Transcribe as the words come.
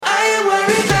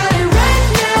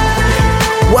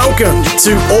Welcome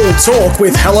to All Talk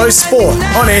with Hello Sport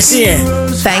on SEN.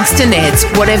 Thanks to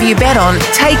Neds. Whatever you bet on,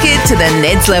 take it to the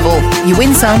Neds level. You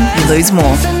win some, you lose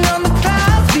more.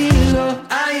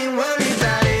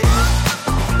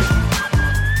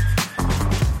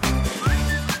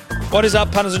 What is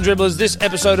up, punters and dribblers? This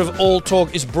episode of All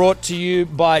Talk is brought to you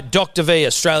by Dr. V,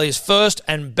 Australia's first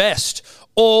and best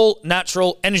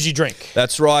all-natural energy drink.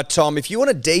 That's right, Tom. If you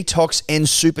want to detox and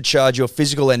supercharge your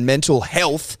physical and mental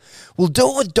health, we'll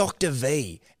do it with Dr.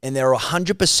 V. And they're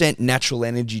 100% natural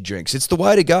energy drinks. It's the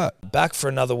way to go. Back for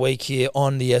another week here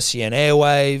on the SEN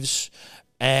airwaves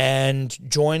and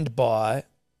joined by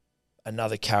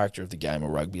another character of the game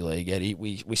of rugby league, Eddie.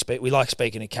 We like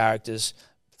speaking to characters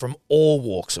from all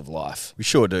walks of life. We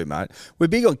sure do, mate. We're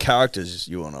big on characters,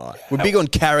 you and I. We're big on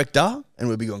character and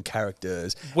we're big on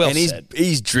characters. Well and said.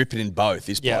 He's dripping in both,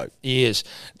 this bloke. He is.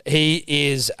 He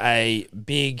is a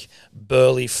big,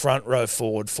 burly front row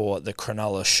forward for the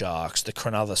Cronulla Sharks, the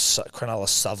Cronulla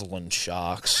Sutherland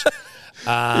Sharks.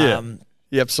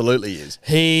 He absolutely is.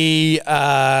 He's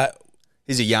a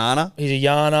yarner. He's a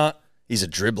yarner. He's a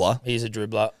dribbler. He's a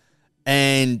dribbler.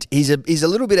 And he's a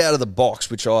little bit out of the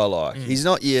box, which I like. He's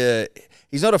not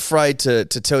afraid to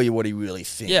tell you what he really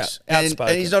thinks. Yeah, outspoken.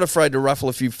 And he's not afraid to ruffle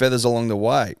a few feathers along the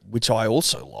way, which I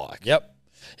also like. Yep.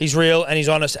 He's real and he's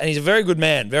honest and he's a very good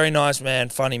man, very nice man,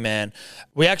 funny man.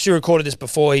 We actually recorded this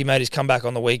before he made his comeback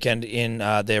on the weekend in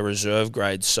their reserve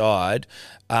grade side,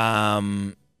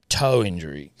 toe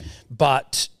injury.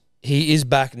 But he is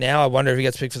back now. I wonder if he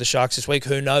gets picked for the Sharks this week.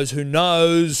 Who knows? Who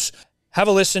knows? Have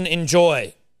a listen.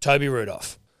 Enjoy. Toby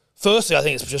Rudolf. Firstly, I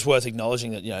think it's just worth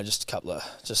acknowledging that, just a couple of,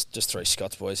 just three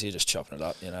Scots boys here just chopping it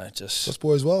up, Scots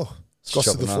boys as well.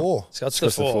 Scots to the fore. Scots to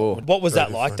the fore. What was that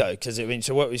like, though? Because,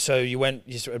 so you went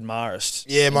at Marist.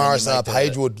 Yeah, Marist,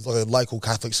 Pagewood, like a local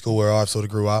Catholic school where I sort of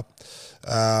grew up.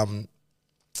 The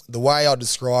way I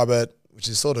describe it, which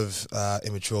is sort of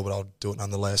immature, but I'll do it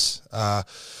nonetheless.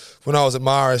 When I was at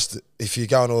Marist, if you're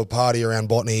going to a party around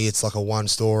Botany, it's like a one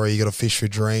story. You got to fish for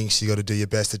drinks. You got to do your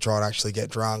best to try and actually get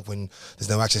drunk when there's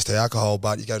no access to alcohol.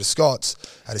 But you go to Scott's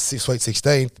at a sweet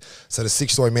 16th, so the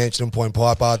 6-story mansion in Point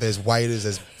Piper. There's waiters,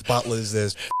 there's butlers,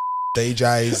 there's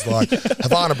DJs. Like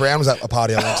Havana Brown was at a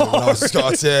party I went to when I was at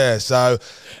Scott's. Yeah, so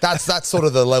that's sort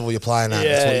of the level you're playing at.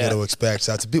 That's what you got to expect.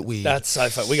 So it's a bit weird. That's so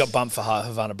funny. We got bumped for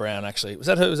Havana Brown, actually. Was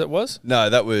that who it was? No,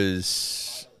 that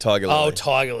was Tiger Lily. Oh,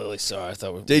 Tiger Lily. Sorry, I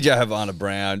thought DJ Havana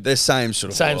Brown. They're same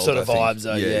sort of vibes,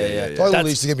 though. Yeah. Tiger Lily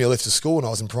used to give me a lift to school when I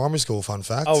was in primary school. Fun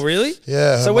fact. Oh, really?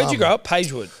 Yeah. So where'd you grow up?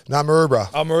 Pagewood. No, Maroubra.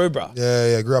 Oh, Maroubra.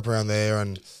 Yeah. Grew up around there,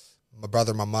 and my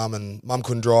brother and my mum, and mum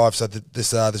couldn't drive, so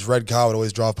this red car would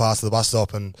always drive past the bus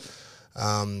stop, and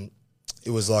it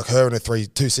was like her and her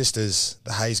two sisters,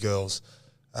 the Hayes girls.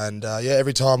 And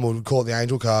every time we would call it the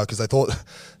angel car because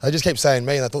they just kept saying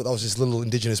me, and I thought that was this little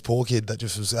indigenous poor kid that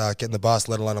just was getting the bus,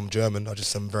 let alone I'm German. I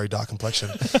just some very dark complexion.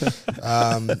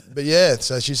 But yeah,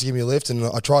 so she used to give me a lift, and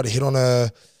I tried to hit on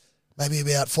her maybe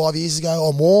about 5 years ago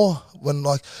or more when,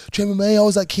 like, do you remember me? I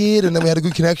was that kid, and then we had a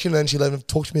good connection, and she let him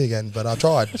talk to me again, but I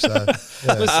tried. So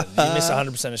yeah. Listen, you miss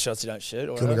 100% of shots you don't shoot.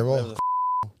 Or couldn't go more.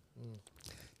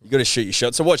 You got to shoot your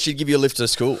shot. So what, she'd give you a lift to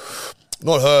school?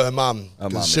 Not her mum.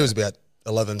 She was about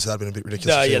 11, so that'd been a bit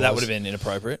ridiculous. No, that would have been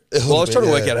inappropriate. Well, I was trying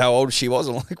to work out how old she was.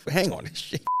 I'm like, hang on, is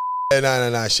she? No.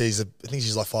 I think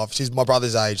she's like 5. She's my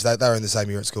brother's age. They were in the same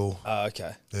year at school. Oh,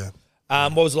 okay. Yeah.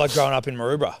 What was it like growing up in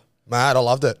Maroubra? Mad, I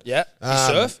loved it. Yeah. You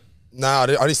surf? No,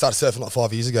 I only started surfing like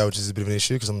 5 years ago, which is a bit of an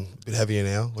issue because I'm a bit heavier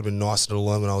now. Would have been nicer to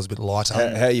learn when I was a bit lighter.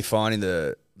 How are you finding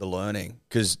the learning?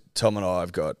 Because Tom and I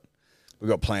we've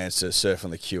got plans to surf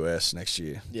on the QS next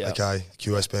year. Yeah. Okay,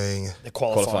 QS being the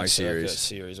qualifying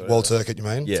series. World Circuit, you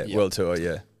mean? Yeah, World Tour,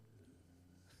 yeah.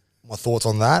 My thoughts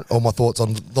on that, or my thoughts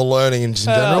on the learning in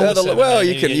general? Well,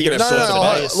 you can Look,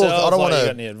 I don't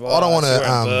want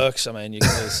to. Burks, I mean, you can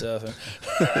go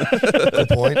surfing. Good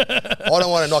point. I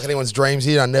don't want to knock anyone's dreams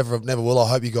here. I never will. I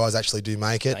hope you guys actually do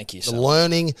make it. Thank you. The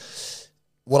learning.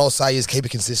 What I'll say is keep it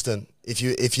consistent. If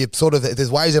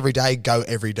there's ways every day, go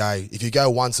every day. If you go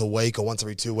once a week or once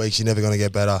every 2 weeks, you're never going to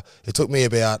get better. It took me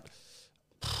about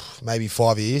maybe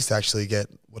 5 years to actually get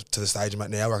to the stage I'm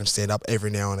at now where I can stand up every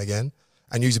now and again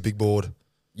and use a big board.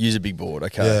 Use a big board,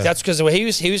 okay. Yeah. That's because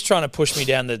he was trying to push me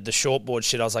down the short board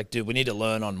shit. I was like, dude, we need to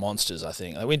learn on monsters, I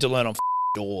think. We need to learn on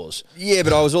doors. Yeah,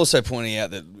 but I was also pointing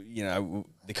out that,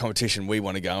 the competition we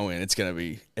want to go in, everyone's going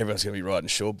to be riding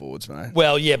shortboards, mate.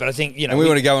 Well, yeah, but I think, and we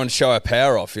want to go and show our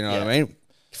power off, you know what I mean?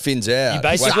 Fins out. You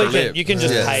basically you can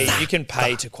just pay. You can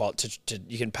pay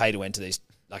to enter these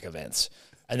like events,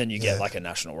 and then you get like a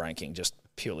national ranking just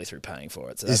purely through paying for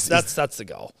it. So Is- that's the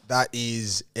goal. That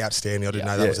is outstanding. I didn't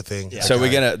know that was a thing. Yeah. So Okay.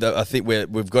 we're gonna. I think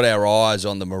we've got our eyes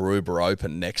on the Maroubra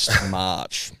Open next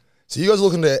March. So you guys are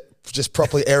looking to just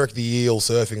properly Eric the Eel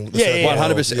surfing. Yeah, yeah,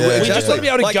 100%. Yeah, We Exactly. just want to be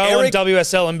able to Like go Eric- on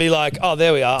WSL and be like, oh,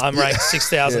 there we are. I'm ranked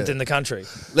 6,000th in the country.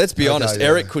 Let's be honest. yeah.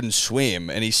 Eric couldn't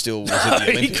swim, and he still was at the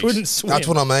he Olympics. couldn't swim. That's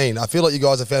what I mean. I feel like you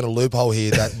guys have found a loophole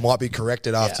here that might be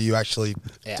corrected after you actually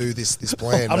do this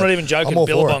plan. I'm but not even joking. I'm all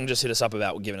for Billabong it. just hit us up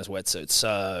about giving us wetsuits.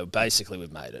 So basically,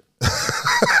 we've made it.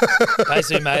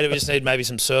 Basically made it. We just need maybe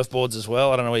some surfboards as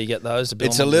well. I don't know where you get those.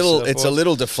 It's a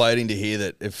little deflating to hear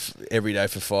that if every day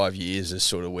for 5 years is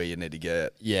sort of where you need to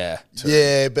get. Yeah.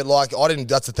 Yeah, but like I didn't.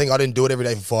 That's the thing. I didn't do it every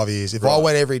day for 5 years. If I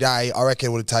went every day, I reckon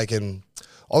it would have taken.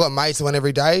 I got mates that went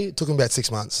every day. It took them about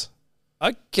 6 months.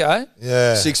 Okay.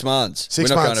 Yeah, 6 months. 6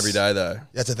 We're not going months. every day though.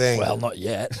 That's the thing. Well, not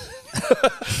yet.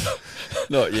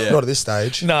 Not yet. not at this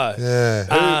stage. No.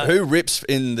 Yeah, Who rips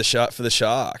in the shark for the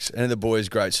Sharks? Any of the boys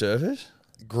great surfers?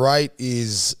 great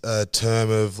is a term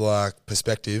of like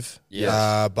perspective.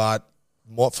 Yeah. But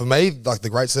what for me, like the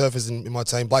great surfers in my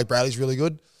team, Blake Bradley's really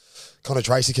good. Connor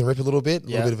Tracy can rip a little bit, a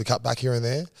little bit of a cut back here and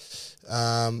there.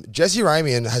 Jesse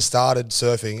Ramian has started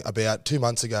surfing about 2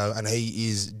 months ago, and he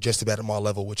is just about at my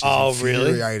level, which is really?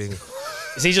 infuriating.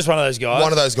 Is he just one of those guys?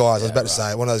 One of those guys, I was about to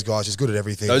say, one of those guys who's good at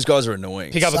everything. Those guys are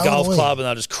annoying. Pick up a So golf annoying. club and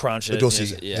they'll just crunch it.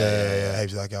 Dussy. Yeah,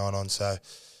 heaps of that going on. So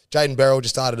Jaden Beryl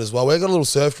just started as well. We've got a little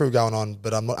surf crew going on,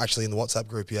 but I'm not actually in the WhatsApp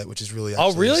group yet, which is really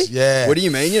Oh, really? Yeah. What do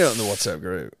you mean you're not in the WhatsApp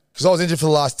group? Because I was injured for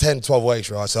the last 10, 12 weeks,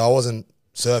 right? So I wasn't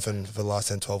surfing for the last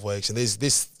 10, 12 weeks. And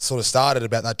this sort of started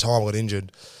about that time I got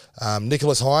injured.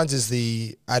 Nicholas Hines is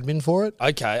the admin for it.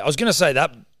 Okay. I was going to say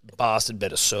that bastard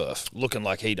better surf, looking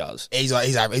like he does. He's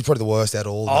probably the worst out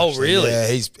of all. of them, Oh, actually. really? Yeah,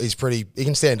 he's pretty. He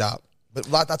can stand up, but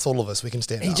like that's all of us. We can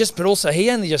stand up. But also he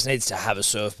only just needs to have a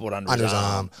surfboard under his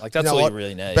arm. Like that's You know all what? you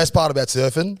really need. Best part about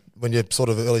surfing when you're sort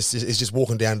of early is just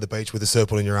walking down to the beach with a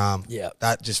surfboard in your arm. Yeah.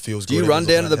 that just feels Do good. you run Everyone's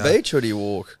down to the looking at you. beach or do you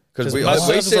walk? Because 'Cause we most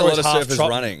surfers see a are lot of always half surfers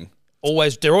trotting.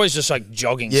 running. They're always just like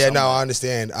jogging. Yeah, somewhere. no, I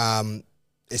understand.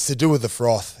 It's to do with the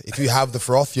froth. If you have the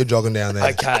froth, you're jogging down there.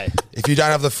 Okay. If you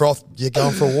don't have the froth, you're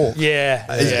going for a walk. Yeah.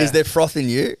 Is there froth in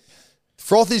you?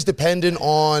 Froth is dependent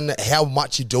on how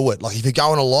much you do it. Like if you're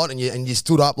going a lot and you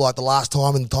stood up like the last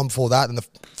time and the time before that, then the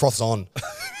froth's on.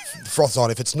 Froth's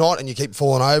on. If it's not and you keep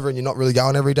falling over and you're not really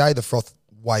going every day, the froth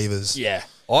wavers. Yeah.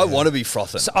 I want to be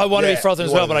frothing. So I want to Yeah, be frothing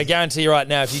as you well, wanna but I be. guarantee you right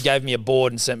now, if you gave me a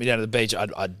board and sent me down to the beach,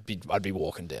 I'd be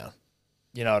walking down.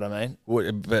 You know what I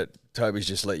mean? But Toby's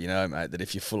just let you know, mate, that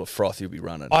if you're full of froth, you'll be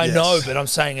running. I know, but I'm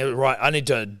saying it right. I need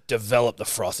to develop the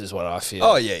froth, is what I feel.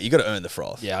 Oh, yeah, you got to earn the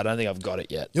froth. Yeah, I don't think I've got it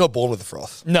yet. You're not born with the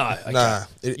froth. No, okay. Nah,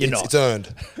 You're not. it's earned.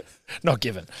 Not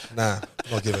given. Nah,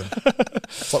 not given.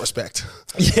 It's like respect.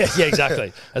 Yeah,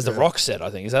 exactly. As the Rock said, I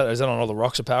think is that on all the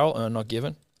Rock's apparel? Not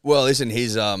given. Well, isn't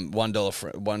his $1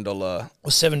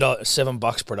 Well,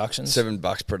 $7 Productions.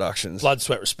 $7 productions? Blood,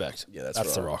 sweat, respect. Yeah,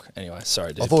 that's the right. Rock. Anyway,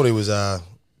 sorry, dude. I thought he was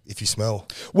if you smell.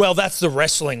 Well, that's the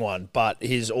wrestling one, but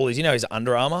his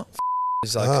Under Armour.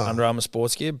 He's like Under Armour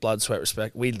sports gear, blood, sweat,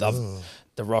 respect. We love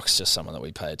the Rock's just someone that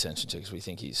we pay attention to because we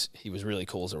think he was really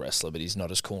cool as a wrestler, but he's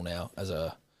not as cool now as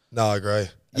a. No, I agree.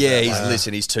 Yeah,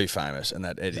 he's too famous, and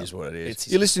that it is what it is.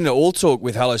 You're listening to All Talk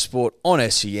with Hello Sport on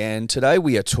SEN. Today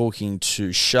we are talking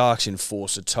to Sharks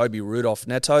enforcer Toby Rudolf.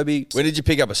 Now, Toby, when did you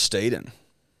pick up a Steeden?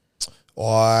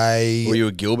 Were you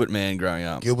a Gilbert man growing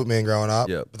up? Gilbert man growing up.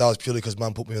 Yep. But that was purely because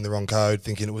Mum put me in the wrong code,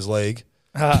 thinking it was league.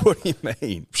 What do you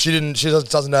mean? She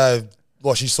doesn't know.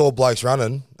 Well, she saw blokes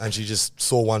running, and she just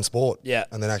saw one sport. Yeah.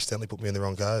 And then accidentally put me in the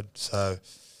wrong code. So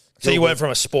So you weren't from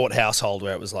a sport household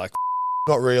where it was like.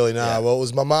 Not really, no. Yeah. Well, it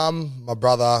was my mum, my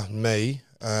brother, and me.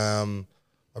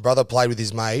 My brother played with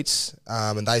his mates,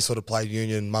 and they sort of played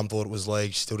union. Mum thought it was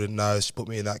league. She still didn't know. She put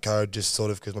me in that code just sort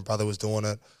of because my brother was doing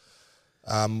it.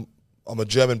 I'm a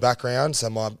German background, so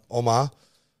my Oma,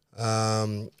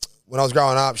 when I was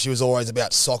growing up, she was always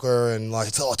about soccer and like,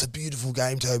 it's a beautiful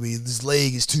game, Toby. This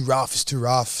league is too rough. It's too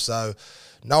rough. So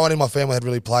no one in my family had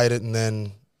really played it, and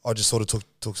then I just sort of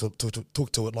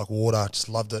took to it like water. Just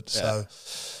loved it. Yeah. So.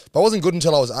 But I wasn't good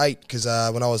until I was 8 because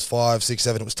when I was 5, 6,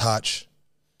 7, it was touch.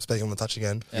 Speaking on the touch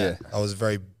again. Yeah. I was a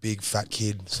very big, fat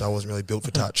kid, so I wasn't really built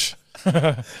for touch.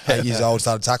 8 years old,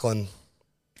 started tackling.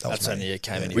 That's when you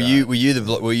came in. Were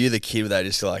you the kid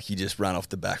that you just run off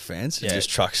the back fence and Yeah. just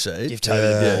truck seed? Give Toby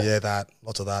the ball. Yeah, that.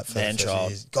 Lots of that. For Man the first child.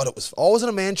 years. God, I wasn't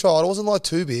a man child. I wasn't like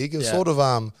too big. It was Yeah. sort of,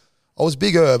 I was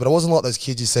bigger, but I wasn't like those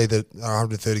kids you see that are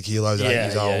 130 kilos at 8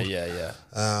 years old. Yeah.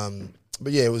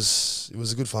 But yeah, it was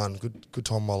a good fun, good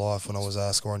time of my life when I was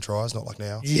scoring tries, not like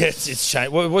now. Yeah, it's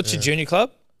changed. What's your junior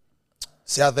club?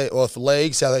 For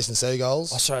league, Southeastern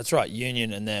Seagulls. Oh, sorry, that's right.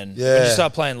 Union, and then when Yeah. did you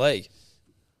start playing league?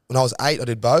 When I was 8, I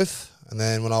did both. And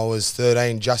then when I was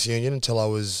 13, just Union until I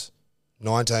was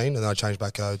 19. And then I changed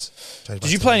back codes.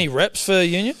 Did you play any reps for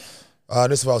Union?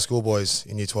 New South Wales schoolboys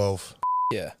in year 12.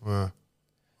 Yeah. That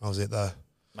was it, though.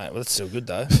 Mate, well, that's still good,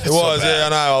 though. It was, yeah, I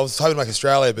know. I was hoping to make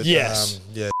Australia, but Yes.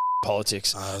 yeah.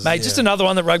 Politics. Mate, just another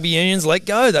one that rugby unions let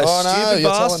go. Those stupid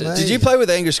you're telling bastards. me. Did you play with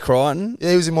Angus Crichton?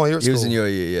 Yeah, he was in my year at He school. was in your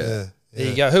year, yeah. There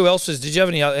you go. Who else was? Did you have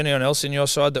anyone else in your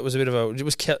side that was a bit of a? It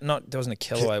was there wasn't a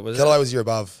Kellaway, was Kellaway was a year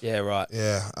above. it? Yeah, right.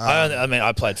 Yeah. I mean,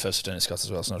 I played first 15 at Scots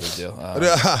as well. It's not a big deal.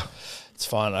 It's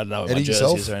fine. I don't know what my Eddie jersey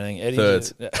yourself? is or anything. Eddie, Third.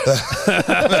 Still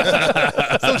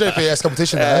GPS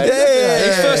competition, though. Yeah,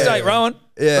 he's first 8, Rowan.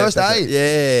 Yeah, First 8.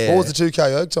 Yeah. What was the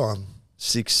 2K erg time?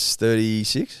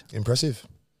 6:36. Impressive.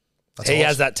 That's He awesome.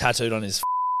 has that tattooed on his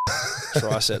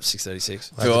tricep. 636.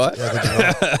 Do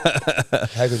I?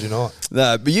 How could you not?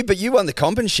 No, but you won the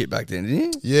comp and shit back then,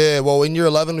 didn't you? Yeah, well, in year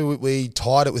 11, we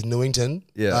tied it with Newington.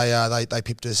 Yeah. They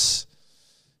pipped us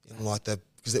in like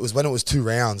because it was when it was 2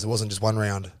 rounds. It wasn't just 1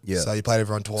 round. Yeah. So you played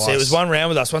everyone twice. See, it was 1 round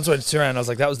with us. Once we went to 2 rounds, I was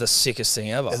like, that was the sickest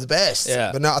thing ever. It's the best.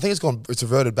 Yeah. But no, I think it's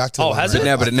reverted back to. Oh, one has round.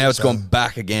 it? But now I it's think gone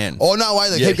back again. Oh no way!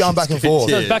 They Yeah, keep going back and it's good. forth.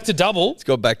 So Yeah. it's back to double. It's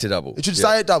gone back to double. It should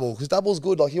stay at double because double's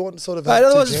good. Like you want to sort of. Hey, have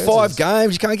otherwise two it's chances. 5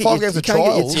 games. You can't get 5 your, games you of can't get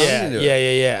your trials. tongue Yeah, into it.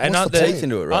 yeah. And What's aren't the there, point? Teeth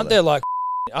into it, aren't rather. there like,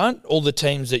 aren't all the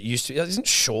teams that used to, isn't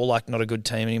Shaw like not a good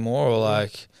team anymore, or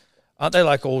like, aren't they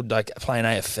like all like playing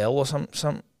AFL or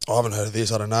something? I haven't heard of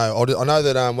this. I don't know. I know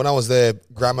that when I was there,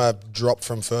 Grammar dropped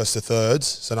from first to thirds.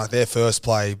 So like their first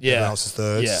play, everyone else's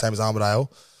thirds. Yeah. Same as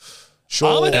Armadale. Sure.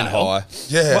 Armadale? And high.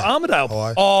 Yeah. Well, Armadale.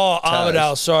 High. Oh,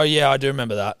 Armadale. Sorry, yeah, I do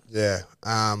remember that. Yeah.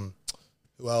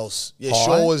 Who else? Yeah, High.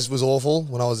 Shaw was awful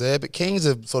when I was there, but Kings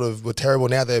were terrible.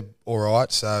 Now they're all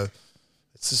right. So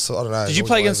it's just I don't know. Did you Always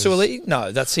play against wavers. Suoliti?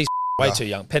 No, that's he's way too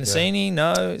young. Penasini?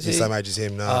 No. Is He's he? the same age as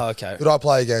him. No. Oh, okay. Who did I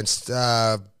play against?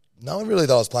 No one really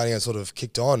that I was playing against sort of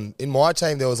kicked on. In my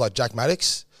team, there was like Jack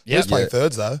Maddox. He was Yep. playing Yeah.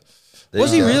 thirds though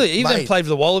Was he really? He even Mate. played for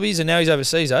the Wallabies and now he's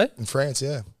overseas, eh? in France.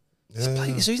 Yeah. So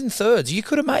he's in thirds. You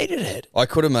could have made it, Ed. I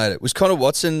could have made it. Was Connor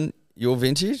Watson your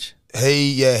vintage?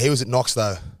 He was at Knox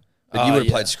though. But you would have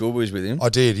yeah. played schoolboys with him. I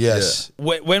did. Yes.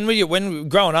 When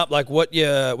growing up, like when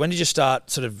did you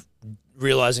start sort of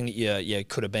realizing that you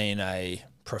could have been a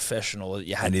professional, that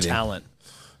you had Anything. talent?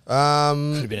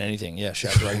 Could have been anything. Yeah,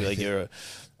 shout out to rugby league era.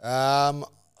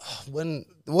 When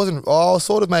it wasn't, I was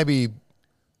sort of maybe.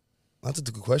 That's a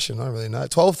good question. I don't really know.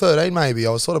 12, 13 maybe.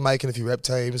 I was sort of making a few rep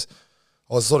teams.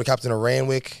 I was sort of captain of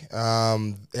Randwick. Our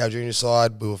junior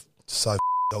side, we were so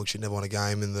dog shit. Never won a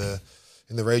game in the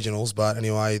regionals. But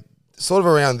anyway, sort of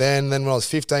around then. Then when I was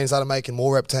 15, started making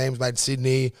more rep teams. Made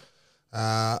Sydney.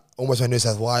 Almost made New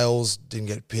South Wales. Didn't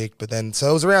get picked. But then, so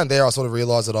it was around there. I sort of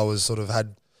realised that I was sort of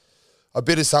had a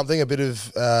bit of something, a bit of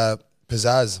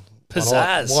pizzazz.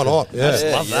 Pizzazz. Why not? Yeah.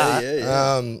 I love that.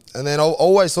 Yeah. And then I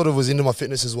always sort of was into my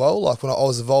fitness as well. Like when I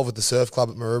was involved with the surf club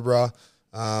at Maroubra,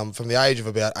 from the age of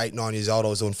about 8, 9 years old, I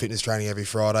was doing fitness training every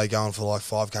Friday, going for like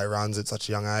 5K runs at such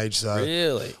a young age. So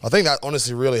Really? I think that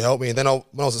honestly really helped me. And then when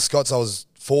I was at Scots, I was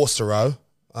forced to row.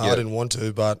 I Yeah. didn't want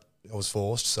to, but I was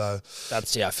forced. So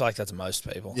That's I feel like that's most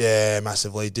people. yeah,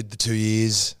 massively. Did the 2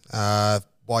 years.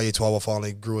 By year 12, I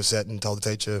finally grew a set and told the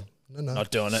teacher, no.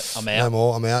 Not doing it. I'm No out.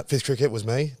 more. I'm out. Fifth cricket was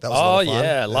me. That was a Oh lot of fun.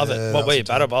 yeah, love Yeah, it. that What were was you,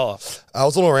 batter bowler? I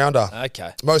was all rounder.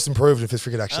 Okay. Most improved in fifth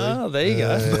cricket, actually. Oh, there you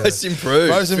go. Most improved.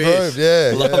 Most improved,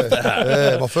 yeah. Love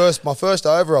Yeah, my first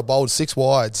over, I bowled 6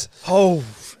 wides. Oh,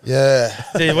 Yeah,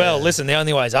 yeah, well, listen, the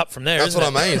only way's up from there. that's isn't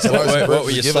what it? I mean. So What, most what, improved were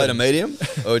was you given. slow to medium?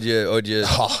 Or did you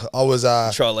I was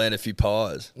try to land a few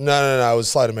pies? no. I was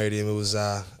slow to medium. It was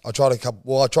I tried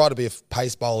I tried to be a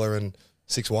pace bowler and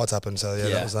 6 wides happened. So yeah,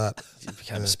 Yeah. that was that. You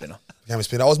became a spinner. Became a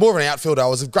spinner. I was more of an outfielder. I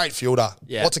was a great fielder.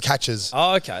 Yeah. Lots of catches.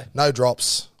 Oh, okay. No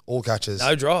drops. All catches.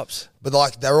 No drops. But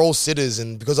like they were all sitters,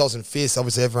 and because I was in fifth,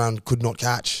 obviously everyone could not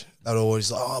catch. They were always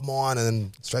like, "Oh, mine," and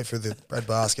then straight through the bread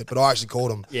basket. But I actually caught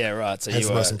them. Yeah, right. So Hence you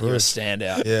the were most a improved.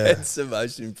 standout. Yeah. It's the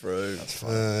most improved.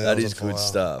 That I was is on good fire.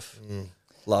 stuff.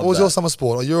 Love What was that. your summer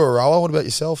sport? Oh, you were a rower. What about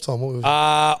yourself, Tom? What was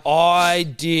I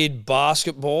did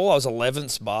basketball. I was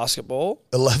 11th basketball.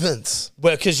 11th?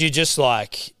 Well, because you just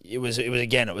like it was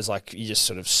like you just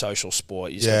sort of social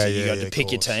sport. You just Yeah, got to, you yeah, got yeah, to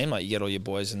pick your course. team. Like you get all your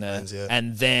boys in there, Friends, yeah.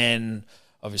 and then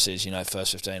obviously, as you know,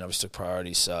 first 15 obviously took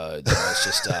priority. So then it's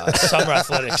just summer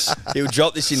athletics. He'll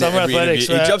drop this into Summer every athletics,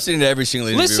 interview. He right? drops it into every single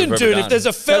interview. Listen, we've ever dude,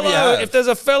 done. if there's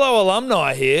a fellow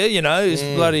alumni here, you know, who's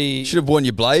bloody Should have worn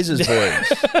your blazers, boys.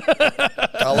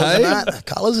 Colours Hey? and that?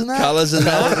 Colours and that? Colours and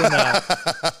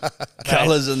that.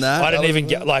 Colours and that. I didn't even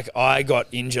get I got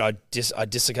injured. I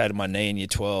dislocated my knee in year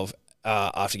 12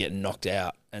 after getting knocked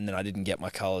out and then I didn't get my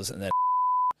colours, and then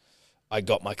I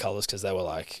got my colours because they were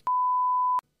like,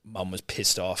 Mum was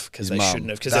pissed off because they shouldn't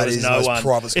have, because there was no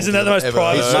one. Isn't that the most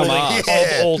private school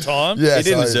of all time? Yeah, he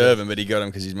didn't deserve him, but he got him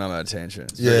because his mum had attention.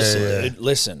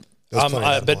 Listen.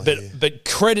 But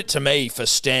credit to me for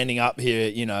standing up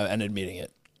here, and admitting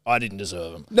it. I didn't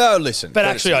deserve them. No, listen. But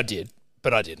actually I did,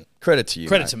 but I didn't. Credit to you.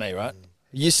 Credit to me, right?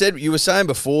 You were saying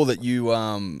before that you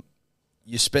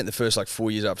spent the first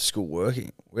 4 years after school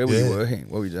working. Where were you working?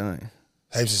 What were you doing?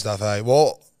 Heaps of stuff, hey.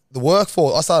 Well,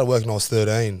 I started working when I was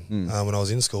 13 when I was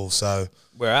in school. So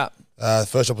where at? The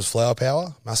first job was Flower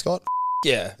Power, mascot.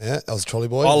 Yeah. Yeah, that was a trolley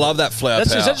boy. I love that Flower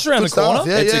Power. Is that just around the corner?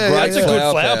 Yeah, it's a good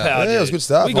Flower Power. Yeah, it was good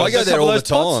stuff. I go there all the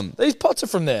time. These pots are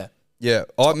from there. Yeah,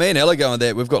 me and Ella going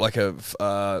there. We've got like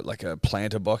a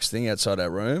planter box thing outside our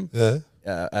room. Yeah.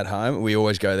 At home, we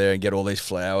always go there and get all these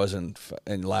flowers and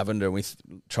lavender, and we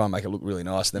try and make it look really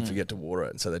nice, and then forget to water it,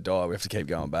 and so they die. We have to keep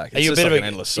going back. Are you a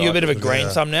bit of a green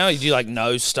thumb now? You do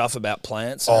know stuff about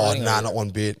plants? Oh, not one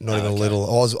bit, not even a little.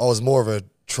 I was more of a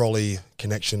trolley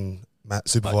connection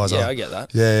supervisor. Yeah, I get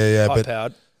that. Yeah. High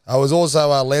powered. I was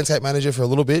also a landscape manager for a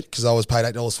little bit because I was paid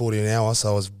 $8.40 an hour, so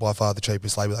I was by far the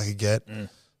cheapest labour I could get.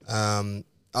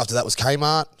 After that was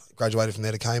Kmart. Graduated from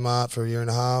there to Kmart for a year and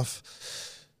a half.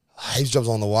 Heaps of jobs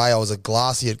on the way. I was a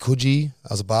glassy at Coogee.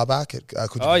 I was a barback at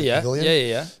Coogee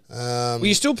Pavilion. Yeah. Were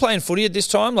you still playing footy at this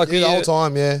time?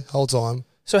 The whole time.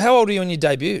 So how old were you when you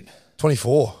debuted?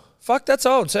 24. Fuck, that's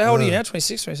old. So how old are you now?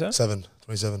 26, 27?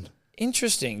 27.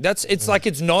 Interesting. It's like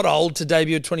it's not old to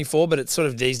debut at 24, but it sort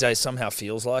of these days somehow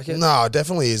feels like it. No, it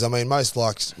definitely is. I mean, most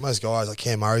guys like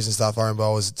Cam Murray's and stuff, I remember I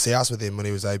was at South with him when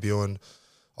he was debuting.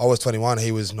 I was 21,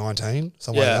 he was 19,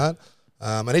 something like that.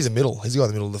 And he's a middle. He's the guy in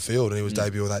the middle of the field, and he was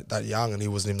debuting that young, and he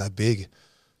wasn't even that big.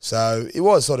 So it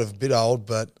was sort of a bit old,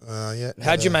 but yeah.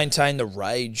 How'd you maintain the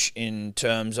rage in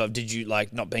terms of, did you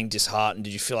not being disheartened?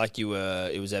 Did you feel like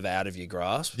it was ever out of your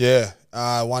grasp? Yeah,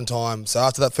 one time. So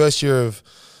after that first year of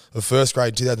first grade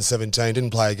in 2017,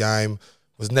 didn't play a game,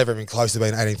 was never even close to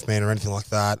being 18th man or anything like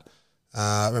that.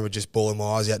 I remember just bawling my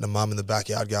eyes out to mum in the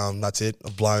backyard going, that's it,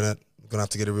 I've blown it. I'm going to have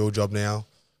to get a real job now.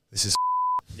 This is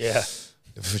yeah.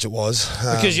 Which it was.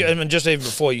 Because just even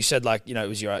before you said it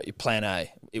was your plan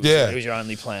A. It was your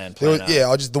only plan.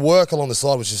 The work along the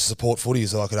side was just support footy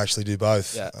so I could actually do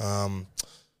both. Yeah.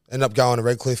 Ended up going to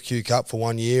Redcliffe Q Cup for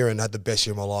 1 year and had the best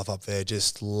year of my life up there.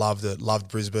 Just loved it. Loved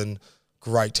Brisbane.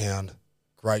 Great town.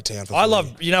 For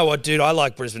footy. You know what, dude? I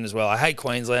like Brisbane as well. I hate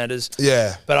Queenslanders.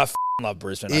 Yeah. But I love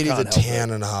Brisbane. It is a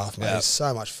town and a half, mate. It's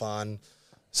so much fun.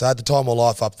 So I had the time of my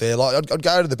life up there. I'd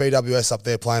go to the BWS up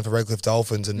there playing for Redcliffe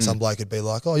Dolphins, and some bloke would be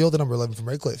like, "Oh, you're the number 11 from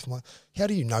Redcliffe." I'm like, "How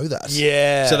do you know that?"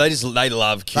 Yeah. So they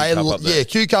love Q Cup up there. Yeah,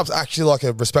 Q Cup's actually like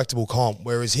a respectable comp,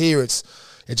 whereas here it's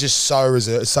just so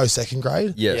reserved. It's so second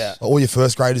grade. Yes. Yeah. All your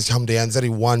first graders come down. There's only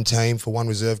one team for one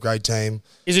reserve grade team.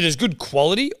 Is it as good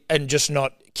quality and just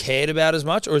not cared about as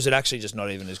much, or is it actually just not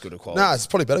even as good a quality? No, it's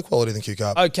probably better quality than Q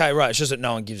Cup. Okay, right. It's just that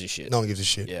no one gives a shit. No one gives a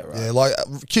shit. Yeah, right.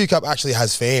 Yeah, Q Cup actually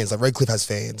has fans. Like Redcliffe has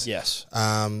fans. Yes.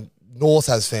 North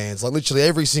has fans. Like literally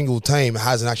every single team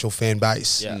has an actual fan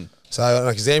base. Yeah. So an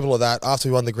example of that, after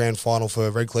we won the grand final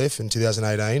for Redcliffe in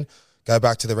 2018, go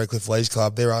back to the Redcliffe Leagues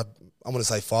Club, there are, I'm going to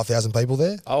say 5,000 people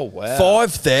there. Oh, wow.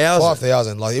 5,000?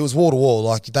 5,000. Like it was wall to wall.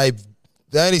 Like the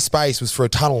only space was for a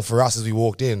tunnel for us as we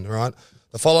walked in, right?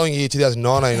 The following year,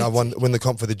 2019, I win the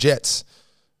comp for the Jets.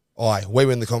 We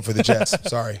win the comp for the Jets.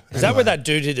 Sorry. Is that where that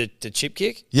dude did the chip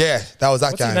kick? Yeah, that was that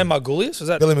What's game. What's his name? Margulius? Was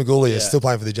that Billy Margulius, still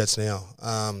playing for the Jets now.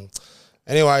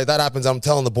 Anyway, that happens. I'm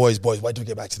telling the boys, wait till we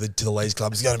get back to the Leeds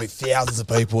Club. It's going to be thousands of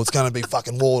people. It's going to be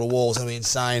fucking wall to wall. It's going to be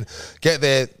insane. Get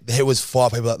there. There was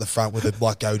 5 people at the front with a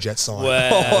Go Jets sign. Wow.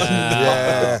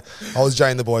 Yeah. I was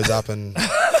jaying the boys up and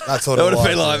that's what it would was. have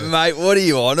been like, mate, what are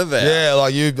you on about? Yeah,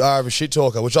 like you are a shit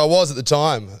talker, which I was at the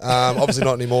time. Obviously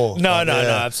not anymore. No,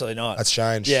 absolutely not. That's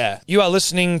changed. Yeah. You are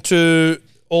listening to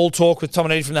All Talk with Tom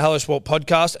and Eddie from the Hello Sport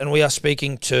podcast, and we are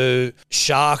speaking to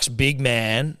Sharks big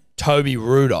man, Toby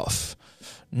Rudolf.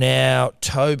 Now,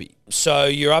 Toby, so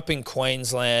you're up in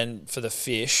Queensland for the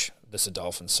fish. That's a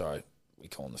dolphin, sorry. We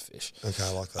call them the fish. Okay,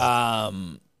 I like that.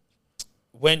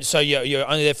 So you're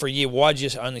only there for a year. Why did you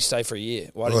only stay for a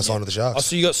year? Why I got signed to the Sharks. Oh,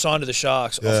 so you got signed to the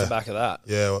Sharks off the back of that?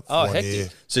 Yeah. Hectic. Year.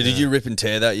 So did you rip and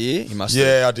tear that year? You must have.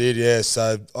 Yeah, I did, yeah.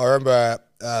 So I remember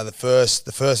the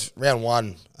first round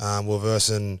one, we were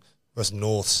versus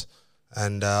Norths,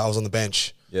 and I was on the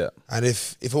bench. Yeah. And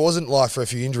if it wasn't like for a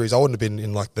few injuries, I wouldn't have been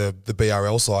in like the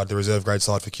BRL side, the reserve grade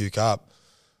side for Q Cup.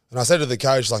 And I said to the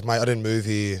coach, like, mate, I didn't move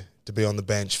here to be on the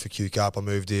bench for Q Cup. I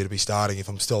moved here to be starting. If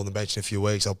I'm still on the bench in a few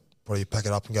weeks, I'll probably pack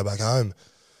it up and go back home.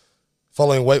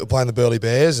 Following week, we're playing the Burleigh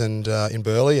Bears and in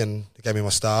Burleigh, and it gave me my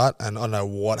start. And I don't know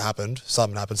what happened.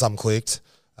 Something happened. Something clicked.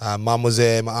 Mum was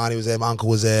there. My auntie was there. My uncle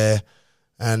was there.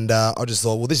 And I just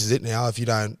thought, well, this is it now. If you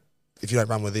don't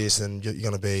run with this, then you're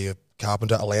going to be a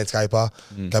carpenter, a landscaper,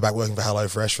 go back working for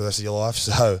HelloFresh for the rest of your life.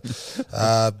 So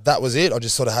that was it. I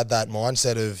just sort of had that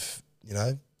mindset of,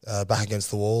 back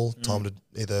against the wall, time to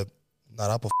either nut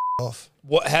up or off.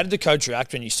 How did the coach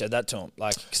react when you said that to him?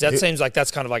 Like, because that seems like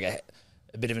that's kind of like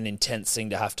a bit of an intense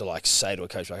thing to have to like say to a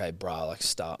coach, like, "Hey, bro, like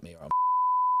start me." Or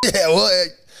Yeah, well,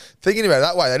 thinking about it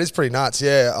that way, that is pretty nuts.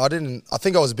 Yeah, I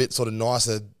think I was a bit sort of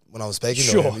nicer when I was speaking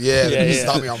to him. Yeah,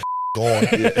 start me, I'm gone.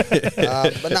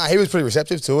 But no, he was pretty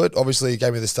receptive to it. Obviously, he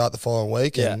gave me the start the following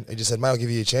week, and he just said, "Mate, I'll give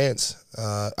you a chance."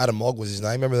 Adam Mogg was his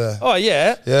name. Remember the? Oh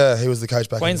yeah, yeah, he was the coach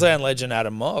back. Queensland legend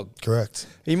Adam Mogg. Correct.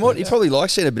 He probably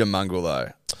likes seeing a bit of mongrel though.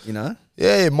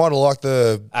 Yeah, he might have liked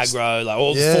the aggro, like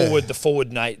all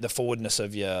the forwardness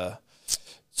of your.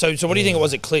 So what do you think it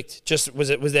was? It clicked. Was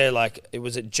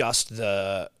it just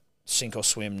the sink or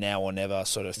swim now or never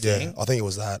sort of thing? Yeah, I think it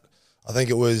was that. I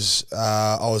think it was.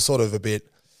 I was sort of a bit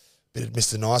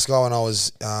Mr. Nice Guy when I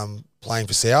was playing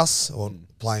for South or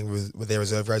playing with their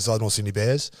reserve grade side, North Sydney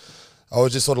Bears. I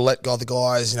would just sort of let go of the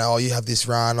guys, you have this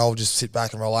run, I'll just sit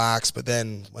back and relax. But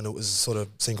then when it was sort of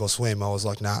sink or swim, I was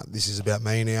like, nah, this is about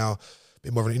me now. A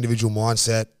bit more of an individual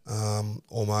mindset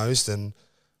almost. And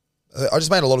I just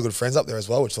made a lot of good friends up there as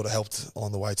well, which sort of helped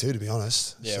along the way too, to be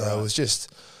honest. Yeah, so right. it was just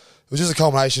a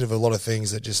culmination of a lot of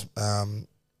things that just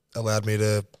allowed me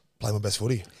to play my best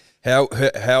footy.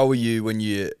 How were you when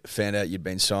you found out you'd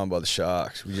been signed by the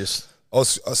Sharks?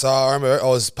 I remember I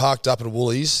was parked up at a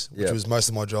Woolies, which was most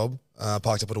of my job.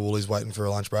 Parked up at a Woolies waiting for a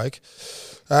lunch break.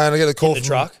 And I get a call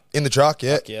In the truck,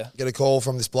 yeah. Yeah. Get a call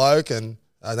from this bloke, and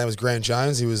his name was Grant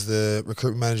Jones. He was the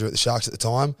recruitment manager at the Sharks at the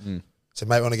time. Said,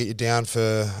 mate, I want to get you down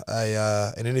for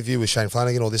an interview with Shane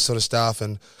Flanagan, all this sort of stuff.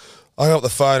 And I hung up the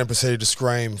phone and proceeded to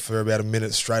scream for about a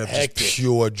minute straight of just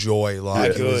pure joy.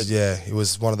 Like it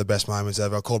was one of the best moments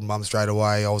ever. I called Mum straight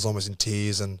away. I was almost in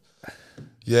tears, and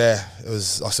yeah, it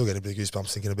was. I still get a bit of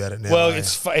goosebumps thinking about it now. Well,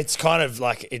 it's kind of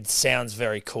like, it sounds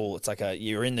very cool. It's like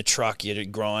you're in the truck, you're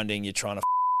grinding, you're trying to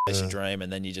chase your dream,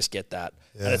 and then you just get that,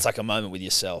 and it's like a moment with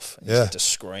yourself. And you just get to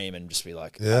scream and just be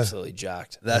like absolutely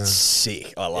jacked. That's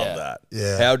sick. I love that.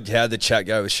 Yeah. How'd the chat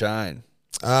go with Shane?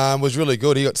 Was really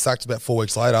good. He got sacked about 4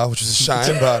 weeks later, which was a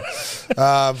shame. but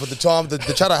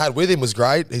the chat I had with him was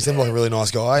great. He seemed like a really nice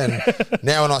guy. And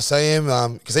now when I see him,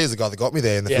 because he's the guy that got me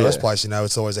there in the first place,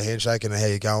 it's always a handshake and a how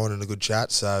you going and a good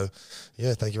chat. So,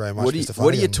 yeah, thank you very much, Mr.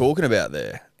 What are you talking about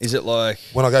there? Is it like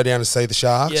when I go down to see the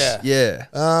Sharks? Yeah.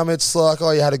 It's like,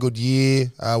 you had a good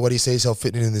year. Where do you see yourself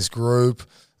fitting in this group?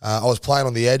 I was playing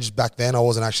on the edge back then. I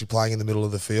wasn't actually playing in the middle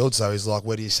of the field. So he's like,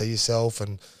 where do you see yourself?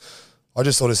 And I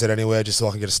just sort of said anywhere just so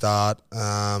I can get a start.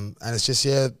 And it's just,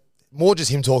 more just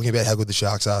him talking about how good the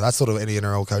Sharks are. That's sort of what any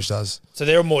NRL coach does. So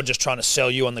they're more just trying to sell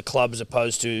you on the club as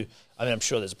opposed to, I'm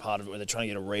sure there's a part of it where they're trying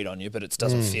to get a read on you, but it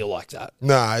doesn't feel like that.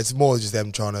 No, it's more just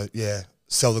them trying to,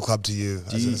 sell the club to you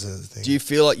as a thing. Do you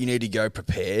feel like you need to go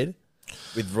prepared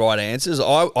with right answers?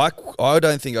 I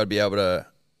don't think I'd be able to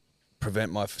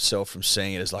prevent myself from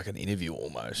seeing it as like an interview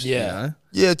almost. Yeah,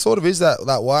 it sort of is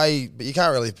that way, but you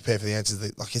can't really prepare for the answers.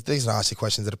 These are going to ask you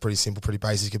questions that are pretty simple, pretty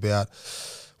basic about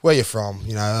where you're from.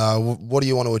 What do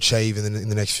you want to achieve in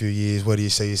the next few years? Where do you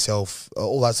see yourself?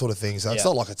 All that sort of thing. So it's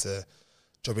not like it's a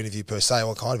job interview per se.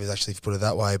 Well, kind of is actually, if you put it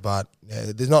that way. But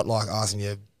there's not like asking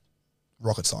you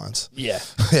rocket science. Yeah.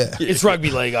 It's rugby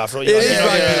league after all. It is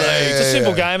rugby league. It's a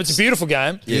simple game. It's a beautiful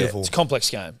game. Beautiful. It's a complex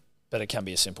game, but it can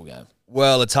be a simple game.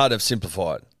 Well, it's hard to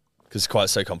simplify it because it's quite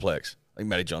so complex. I think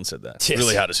Matty John said that. Yes.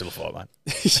 Really hard to simplify it,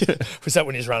 mate. Was that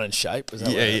when he's running shape? Was that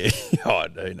Oh,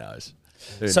 who knows?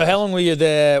 So how long were you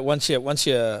there once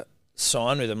you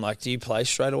signed with them? Like, do you play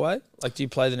straight away? Like, do you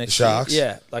play the next Sharks?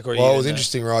 year? Yeah. Like, it was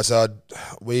interesting, right? So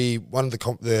we won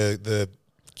the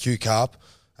Q Cup,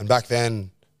 and back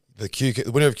then the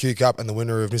winner of Q Cup and the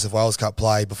winner of New South Wales Cup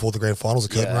play before the grand finals, a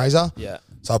curtain raiser. Yeah.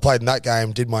 So I played in that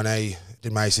game, did my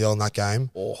ACL in that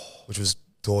game, which was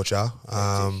torture.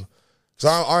 So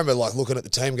I remember looking at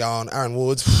the team going, Aaron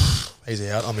Woods, he's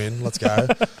out, I'm in, let's go.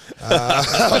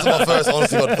 That was my first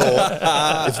honest to God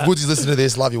thought. If Woods is listening to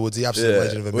this, love you, Woods, the absolute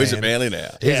legend of a man. He's at Manly now.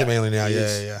 He's at Manly now,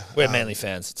 yeah. We're Manly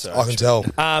fans. It's I can tell.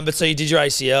 But so you did your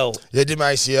ACL. Yeah, I did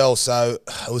my ACL, so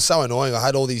it was so annoying. I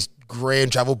had all these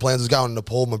grand travel plans. I was going to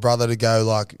Nepal, my brother, to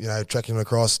go trekking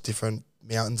across different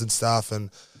mountains and stuff, and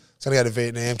I was going to go to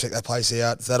Vietnam, check that place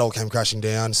out. So that all came crashing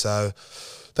down, so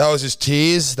that was just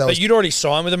tears. But you'd already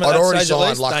signed with them at that stage, at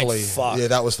least? luckily. Thank fuck. Yeah,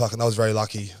 that was very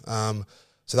lucky.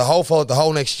 So the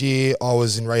whole next year, I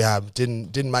was in rehab.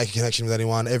 Didn't make a connection with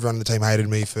anyone. Everyone in the team hated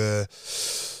me for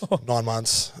 9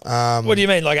 months. What do you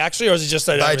mean? Like actually, or is it just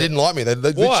they didn't like me? They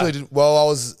literally did. Well, I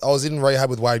was in rehab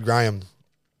with Wade Graham.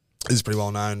 This is a pretty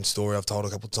well known story I've told a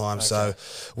couple of times. Okay.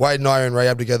 So Wade and I are in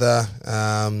rehab together,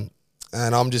 and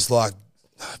I'm just like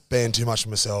being too much for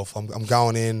myself. I'm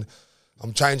going in.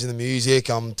 I'm changing the music.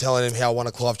 I'm telling him how I won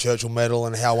a Clive Churchill medal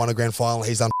and how I won a grand final.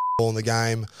 He's done in the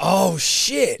game. Oh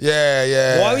shit!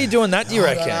 Yeah. Why were you doing that? Do you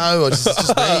reckon? No, it's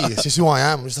just me. It's just who I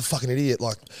am. I'm just a fucking idiot.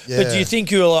 Like, yeah. But do you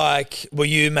think you were like, were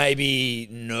you maybe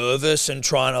nervous and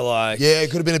trying to like? Yeah,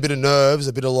 it could have been a bit of nerves,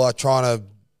 a bit of like trying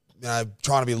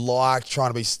to be liked,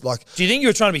 trying to be like. Do you think you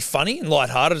were trying to be funny and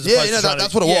lighthearted?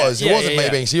 That's what it was. It wasn't me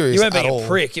being serious. You weren't being a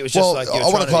prick. It was just like you were I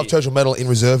won a Clive Churchill medal in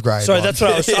reserve grade. Sorry, that's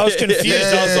what I was confused.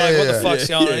 I was like, what the fuck's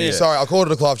going on here? Sorry, I called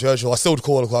it a Clive Churchill. I still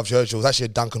call it a Clive Churchill. It was actually a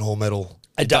Duncan Hall medal.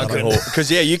 A Duncan Hall. Because,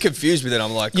 you confused me then.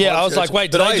 I'm like, I was like,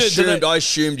 wait, but I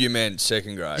assumed you meant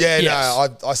second grade. Yeah, yes.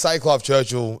 No, I say Clive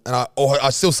Churchill, and I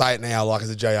still say it now, like as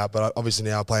a J-up, but obviously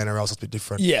now I play NRL, so it's a bit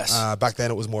different. Yes. Back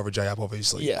then it was more of a J-up,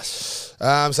 obviously. Yes.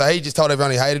 So he just told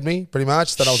everyone he hated me, pretty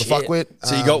much, that I was a fuckwit.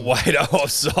 So you got Wade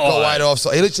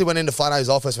offside. He literally went into Flano's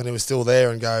office when he was still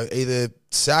there and go, either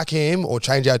sack him or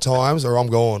change our times or I'm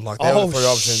gone. Like, there were the three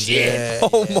options. Shit. Yeah.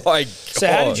 Oh, my God. So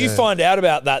how did you find out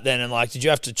about that then? And, like, did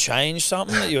you have to change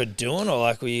something that you were doing? Or,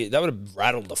 like, that would have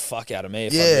rattled the fuck out of me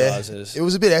if I realised this. It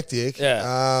was a bit hectic.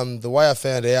 Yeah. The way I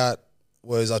found out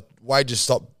was Wade just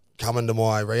stopped coming to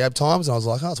my rehab times, and I was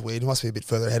like, oh, it's weird. He must be a bit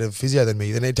further ahead of physio than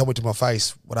me. Then he told me to my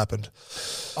face what happened.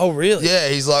 Oh, really? Yeah,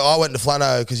 he's like, I went to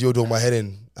Flano because you were doing my head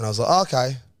in. And I was like, oh,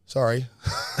 okay, sorry.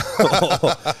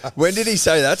 When did he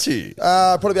say that to you?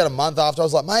 Probably about a month after. I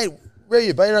was like, mate, where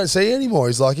you been? I don't see you anymore.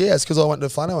 He's like, yeah, it's because I went to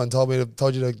Flano and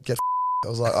told you to get I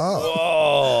was like, oh.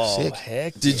 Whoa. Sick.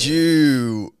 Heck. Did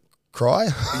you cry?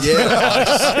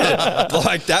 Yeah.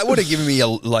 Like, that would have given me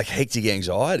hectic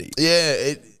anxiety.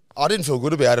 Yeah, I didn't feel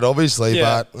good about it, obviously,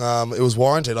 but it was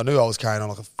warranted. I knew I was carrying on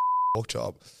like a pork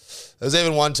chop. There was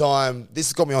even one time,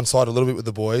 this got me on side a little bit with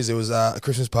the boys. It was a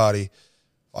Christmas party.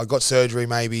 I got surgery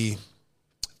maybe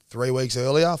 4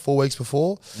 weeks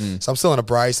before. So I'm still in a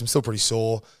brace. I'm still pretty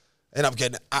sore. End up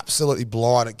getting absolutely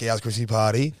blind at Gow's Christmas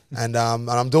party. And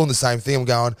I'm doing the same thing. I'm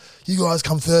going, you guys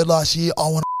come third last year. I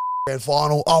won a grand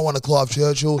final. I won a Clive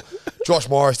Churchill. Josh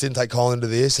Morris didn't take Colin to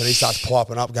this, and he starts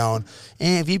piping up going,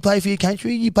 if you play for your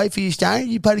country, you play for your state,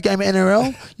 you played a game at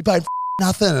NRL, you played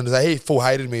nothing. And he full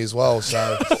hated me as well.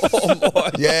 So,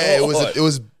 yeah, God. It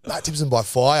was baptism by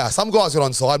fire. Some guys got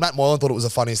on side. Matt Moylan thought it was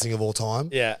the funniest thing of all time.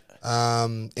 Yeah.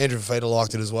 Andrew Fafita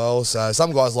liked it as well. So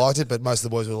some guys liked it, but most of the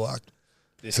boys were like,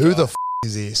 who the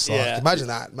is this? Like, imagine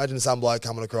that. Imagine some bloke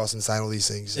coming across and saying all these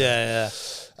things. Yeah.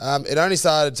 It only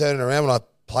started turning around when I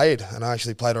played, and I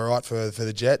actually played all right for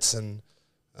the Jets, and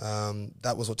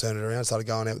that was what turned it around. Started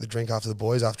going out with a drink after the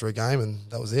boys after a game,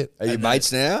 and that was it. Are you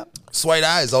mates now? Sweet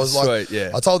as. I was like,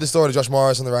 I told this story to Josh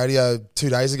Morris on the radio 2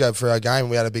 days ago for our game, and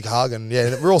we had a big hug, and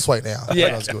we're all sweet now. Yeah,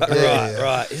 that was good.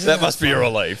 Right. That must be a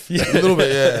relief. A little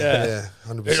bit, yeah,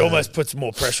 100%. It almost puts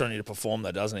more pressure on you to perform,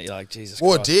 though, doesn't it? You're like, Jesus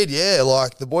Well, Christ. it did, yeah.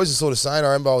 Like, the boys are sort of saying,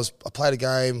 I remember I played a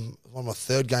game, one of my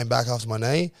third game back after my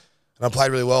knee, and I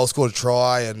played really well, scored a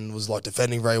try, and was like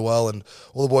defending very well. And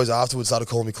all the boys afterwards started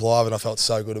calling me Clive, and I felt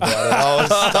so good about it. I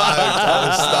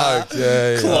was stoked.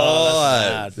 Yeah,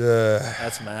 Clive. Yeah.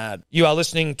 That's mad. You are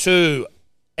listening to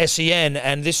SEN,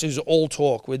 and this is All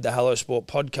Talk with the Hello Sport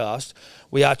podcast.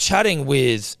 We are chatting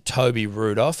with Toby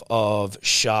Rudolf of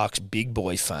Sharks Big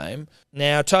Boy fame.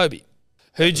 Now, Toby,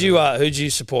 who'd you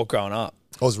support growing up?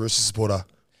 I was a Roosters supporter.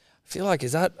 I feel like,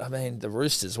 the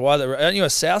Roosters? Why? Aren't you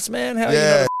a South man? How are you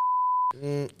not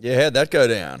how'd that go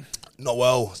down? Not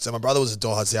well. So my brother was a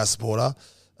diehard South supporter,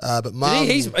 but mum...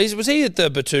 was he at the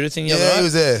Batuta thing the other night? He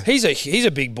was there. He's a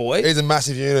big boy. He's a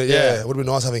massive unit, yeah. It would have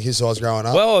been nice having his size growing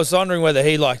up. Well, I was wondering whether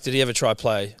did he ever try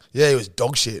play? Yeah, he was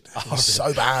dog shit. He was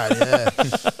so bad, yeah.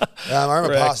 I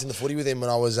remember passing the footy with him when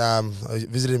I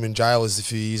visited him in jail a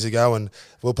few years ago, and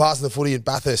we were passing the footy at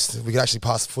Bathurst. We could actually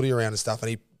pass the footy around and stuff, and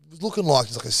he was looking like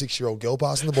he's like a 6-year-old girl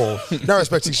passing the ball. No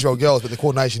respect to 6-year-old girls, but the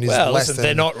coordination is less than...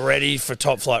 they're not ready for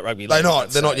top flight rugby. They're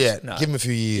not yet. No. Give them a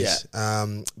few years. Yeah.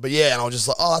 But and I was just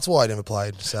like, that's why I never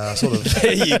played. So I sort of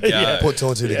there you go. Put two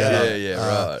and two together.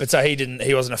 Right. But so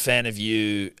he wasn't a fan of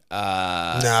you.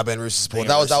 Ben Roosters supporter.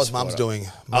 That was Mum's doing.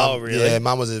 Oh, really? Yeah,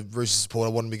 Mum was a Roosters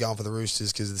supporter. I wouldn't be going for the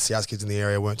Roosters because the South kids in the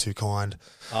area weren't too kind.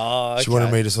 Oh, okay. She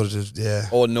wanted me to sort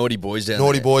of Or naughty boys down there.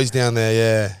 Naughty boys down there,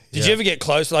 yeah. Did you ever get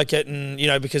close, like getting,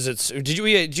 because it's... Did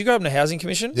you go up in the housing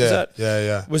commission?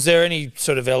 Yeah. Was there any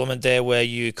sort of element there where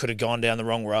you could have gone down the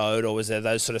wrong road, or was there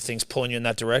those sort of things pulling you in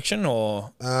that direction,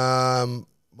 or...?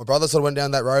 My my brother sort of went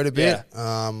down that road a bit.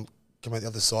 Came out the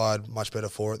other side, much better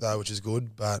for it though, which is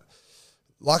good. But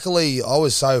luckily, I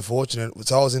was so fortunate.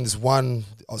 So I was in this one,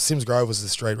 Sims Grove was the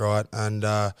street, right? And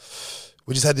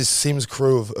we just had this Sims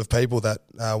crew of people that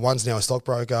one's now a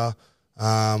stockbroker.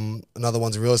 Another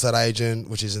one's a real estate agent,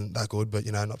 which isn't that good, but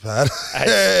not bad.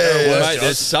 Mate,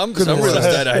 there's some real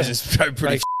estate agents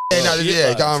pretty.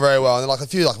 Going very well. And then like a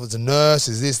few, like was a nurse,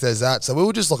 is this, there's that. So we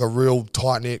were just like a real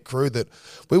tight knit crew that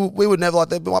we would never like.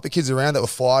 There might be kids around that were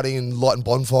fighting and lighting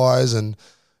bonfires and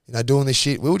doing this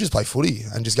shit. We would just play footy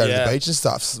and just go to the beach and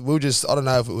stuff. So we were just, I don't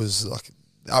know if it was like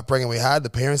the upbringing we had, the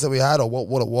parents that we had, or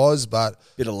what it was, but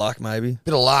bit of luck maybe.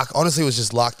 Bit of luck. Honestly, it was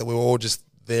just luck that we were all just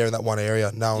there in that one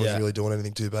area. No one was really doing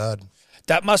anything too bad.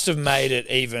 That must have made it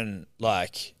even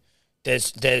like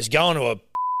there's going to a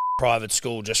private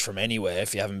school just from anywhere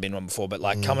if you haven't been one before, but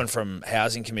like coming from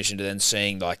housing commission to then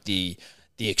seeing like the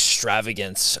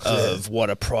extravagance of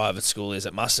what a private school is,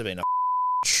 it must have been a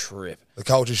trip. The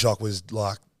culture shock was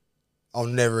like, I'll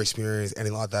never experience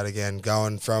anything like that again.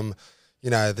 Going from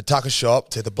the Tucker shop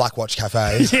to the Black Watch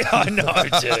Cafe. Yeah, I know,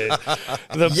 dude.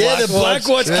 The Black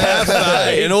Watch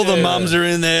Cafe. And all the mums are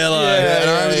in there.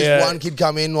 Like, this one kid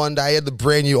come in one day, he had the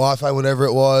brand new iPhone, whatever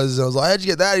it was. And I was like, how'd you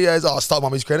get that? He goes, I stole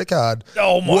mummy's credit card.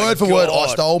 Oh, my God. Word for word, I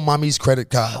stole mummy's credit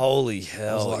card. Holy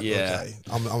hell, I was like, okay,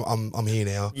 I'm here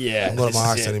now. Yeah. I'm not at my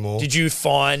house anymore. Did you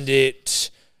find it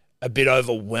a bit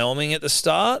overwhelming at the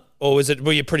start, or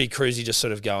were you pretty cruisy, just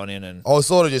sort of going in and? I was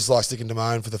sort of just like sticking to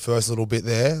my own for the first little bit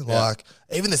there. Like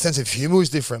even the sense of humor was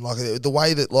different. Like the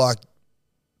way that like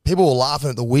people were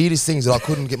laughing at the weirdest things that I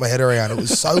couldn't get my head around. It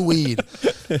was so weird.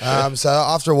 So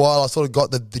after a while, I sort of got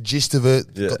the gist of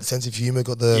it. Got the sense of humor.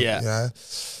 Got the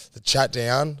the chat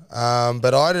down.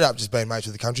 But I ended up just being mates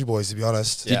with the country boys, to be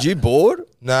honest. Did you board?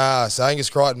 Nah, so Angus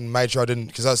Crichton made sure I didn't,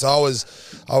 because I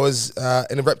was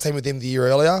in a rep team with him the year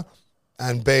earlier,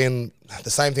 and being the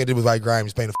same thing I did with Wade Graham,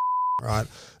 just being a right.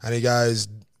 And he goes,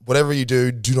 whatever you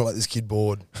do not let this kid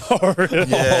board. Oh, really?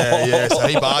 Yeah. So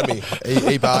he barred me.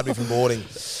 He barred me from boarding.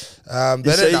 So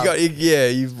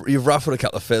you've ruffled a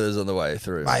couple of feathers on the way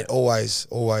through, mate. Always.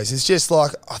 It's just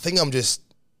like I think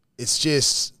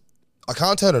I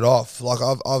can't turn it off. Like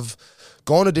I've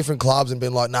gone to different clubs and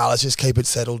been like, nah, let's just keep it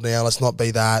settled now. Let's not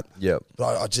be that. Yep.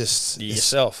 But I just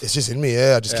yourself. It's just in me.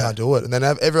 Yeah, I just can't do it. And then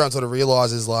everyone sort of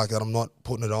realizes like that I'm not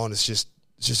putting it on. It's just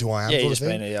who I am. Yeah, you just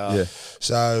been a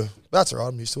So that's all right.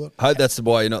 I'm used to it. I hope that's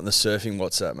why you're not in the surfing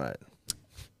WhatsApp, mate.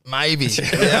 Maybe.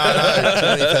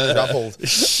 I know. Ruffled.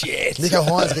 Shit. Nico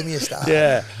Hines, give me a star.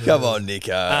 Yeah. Come on,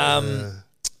 Nico.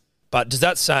 But does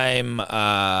that same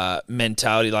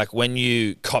mentality, like when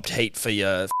you copped heat for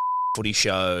your footy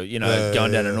show,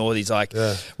 going down to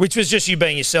Northies, which was just you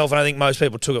being yourself, and I think most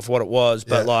people took it for what it was,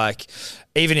 but like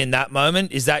even in that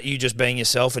moment, is that you just being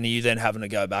yourself, and are you then having to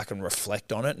go back and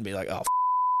reflect on it and be like, oh,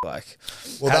 like,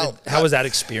 how was that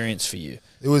experience for you?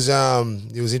 It was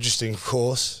interesting, of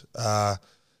course.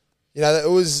 It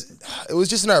was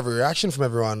just an overreaction from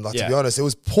everyone. Like to be honest, it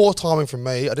was poor timing from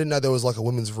me. I didn't know there was like a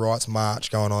women's rights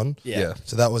march going on. Yeah.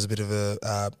 So that was a bit of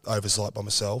a oversight by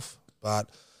myself. But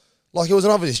like it was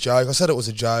an obvious joke. I said it was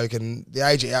a joke, and the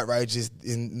age of outrage is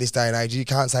in this day and age, you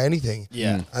can't say anything.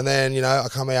 Yeah. And then I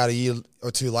come out a year or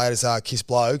two later, say I kiss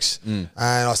blokes, and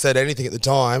I said anything at the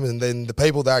time, and then the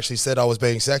people that actually said I was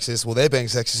being sexist, well, they're being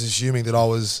sexist, assuming that I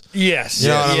was. Yes. You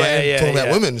know what I mean? Talking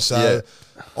about women. So.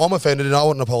 I'm offended and I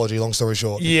want an apology, long story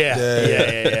short.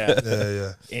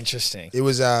 Yeah. Interesting. It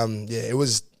was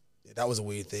that was a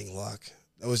weird thing. Like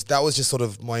that was just sort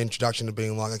of my introduction to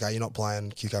being like, okay, you're not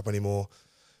playing Q Cup anymore.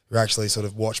 You're actually sort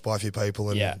of watched by a few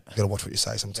people, and you gotta watch what you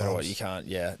say sometimes. You can't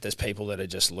there's people that are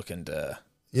just looking to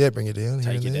bring you down.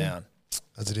 Take you down.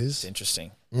 As it is. It's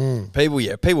interesting. People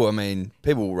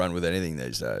will run with anything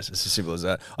these days. It's as simple as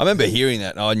that. I remember hearing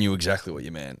that and I knew exactly what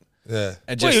you meant. Yeah.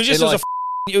 And just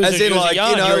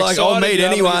I'll meet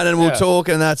anyone and we'll talk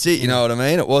and that's it. You know what I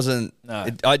mean? It wasn't. No.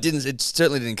 It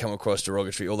certainly didn't come across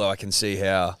derogatory. Although I can see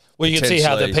how. Well, you can see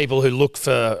how the people who look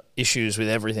for issues with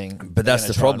everything. But that's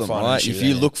the problem, right? If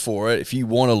you look for it, if you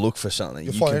want to look for something,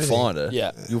 you can find it.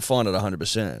 Yeah, you'll find it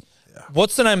 100%.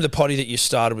 What's the name of the potty that you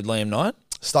started with Liam Knight?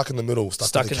 Stuck in the Middle.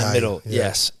 Stuck in the Middle. Yeah.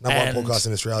 Yes. Number one podcast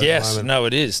in Australia. Yes. At the moment. No,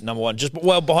 it is number one.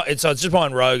 It's just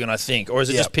behind Rogan, I think, or is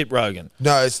it just Pip Rogan?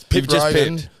 No, it's Pip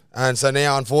Rogan. And so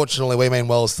now, unfortunately, we mean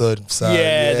Wells third. So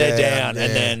they're down. Yeah.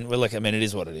 And then, look, I mean, it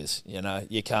is what it is. You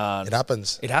can't. It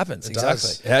happens. It happens, exactly.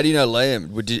 Does. How do you know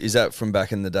Liam? Is that from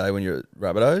back in the day when you were at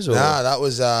Rabbitohs? Or? No, that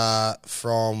was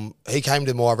from, he came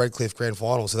to my Redcliffe grand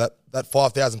final. So that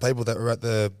 5,000 people that were at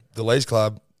the Leeds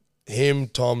Club, him,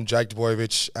 Tom, Jake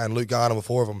Dvojevic, and Luke Garner were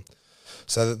four of them.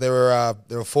 So that there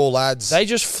were 4 lads. They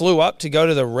just flew up to go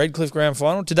to the Redcliffe Grand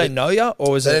Final. Did they know you,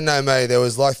 or was They it? didn't know me. There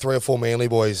was like 3 or 4 Manly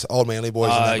boys, old Manly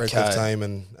boys in that Redcliffe team,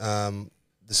 and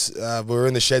we were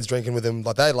in the sheds drinking with them.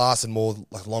 Like they lasted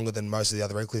longer than most of the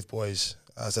other Redcliffe boys.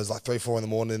 So it was like 3, 4 in the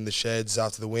morning in the sheds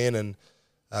after the win, and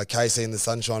Casey and the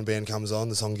Sunshine Band comes on.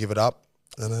 The song "Give It Up."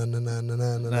 Baby,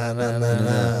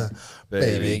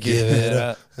 give it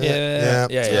up.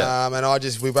 Yeah.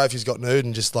 And we both just got nude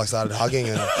and just like started hugging,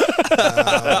 and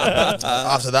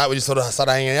after that we just sort of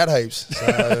started hanging out heaps.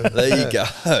 So There you go.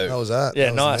 that was that.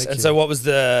 Yeah, That was nice. the And so, what was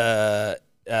the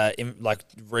how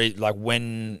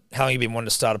long you been wanting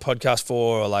to start a podcast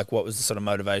for, or like what was the sort of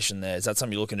motivation there? Is that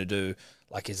something you're looking to do?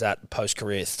 Like, is that post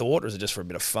career thought, or is it just for a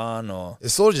bit of fun? Or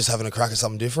It's sort of just having a crack at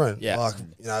something different. Yeah. Like,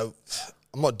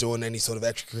 I'm not doing any sort of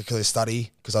extracurricular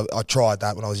study because I tried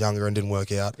that when I was younger and didn't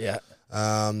work out. yeah,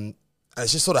 And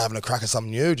it's just sort of having a crack at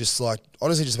something new. Just like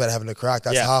honestly, just about having a crack.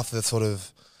 That's half the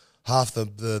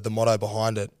motto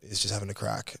behind it is just having a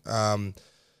crack. The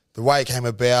way it came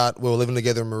about, we were living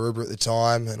together in Maroubra at the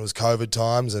time, and it was COVID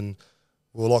times, and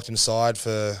we were locked inside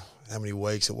for how many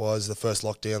weeks it was. The first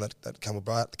lockdown that come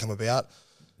about.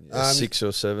 6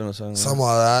 or 7 or something. Something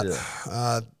like that.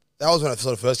 Yeah. That was when it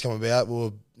sort of first came about. We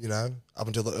were, up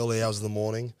until the early hours of the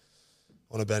morning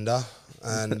on a bender,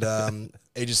 and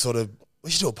he just sort of, we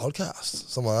should do a podcast,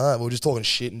 something like that. We were just talking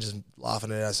shit and just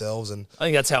laughing at ourselves. And I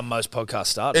think that's how most podcasts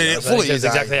started. It I think fully that's is,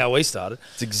 exactly how we started.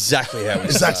 It's exactly how we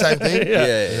exact same thing.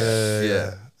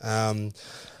 Yeah.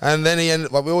 And then he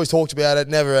ended, like we always talked about it,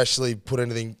 never actually put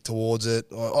anything towards it.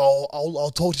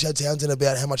 I'll talk to Chad Townsend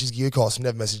about how much his gear costs.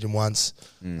 Never messaged him once.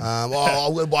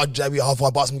 I'll go buy JB Hi-Fi,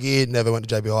 buy some gear. Never went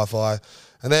to JB Hi-Fi.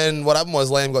 And then what happened was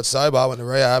Liam got sober, went to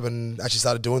rehab, and actually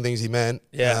started doing things he meant.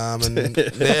 Yeah.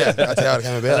 That's how it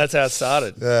came about. And that's how it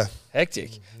started. Yeah.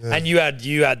 Hectic. Yeah. And you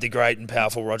had the great and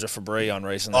powerful Roger Fabry on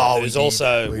recently. Who's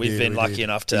also we've been lucky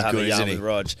enough to have a yarn with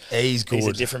Rog. He's good. He's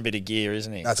a different bit of gear,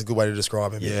 isn't he? That's a good way to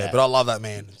describe him. Yeah. But I love that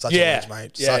man. Such a ledge,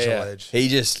 mate. Such a ledge.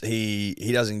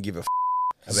 He doesn't give a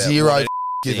about Zero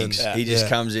given. He just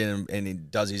comes in and he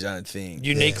does his own thing.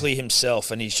 Uniquely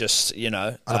himself, and he's just,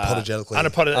 unapologetically.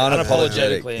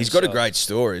 Unapologetically. He's got a great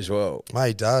story as well. Mate,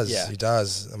 he does. Yeah. He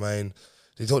does. I mean,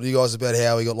 he talked to you guys about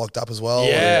how he got locked up as well.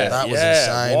 Yeah. That was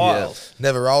insane. Wild.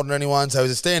 Never rolled on anyone, so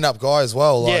he's a stand-up guy as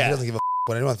well. Like, Yeah. He doesn't give a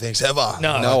what anyone thinks ever.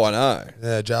 No, I know.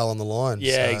 Yeah, jail on the line.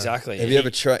 Yeah, so. exactly. Have you ever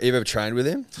trained with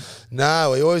him?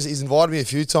 No, he's invited me a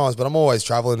few times, but I'm always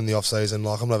travelling in the off-season.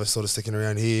 Like, I'm never sort of sticking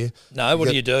around here. No, what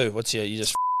do you do? You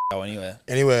just go anywhere?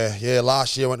 Anywhere, yeah.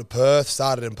 Last year I went to Perth,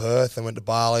 started in Perth, then went to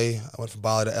Bali. I went from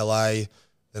Bali to LA,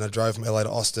 then I drove from LA to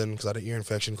Austin because I had an ear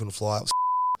infection, couldn't fly. It was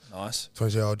Nice.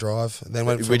 22-hour drive. And then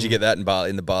Where'd you get that in Bali?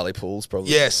 In the Bali pools,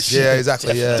 probably. Yes, yeah,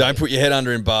 exactly. Yeah. Don't put your head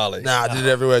under in Bali. Nah, I did it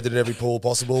everywhere. Did it every pool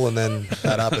possible, and then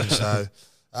that happened. So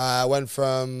I went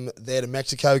from there to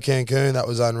Mexico, Cancun. That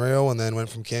was unreal. And then went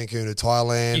from Cancun to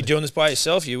Thailand. You doing this by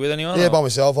yourself? You with anyone? Yeah, or? by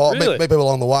myself. I'll Really? meet people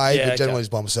along the way, Yeah, but generally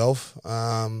just by myself.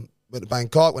 Went to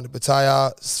Bangkok, went to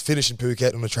Pattaya, finished in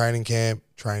Phuket on a training camp.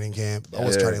 I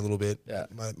was training a little bit,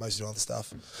 most doing other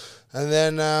stuff. And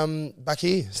then back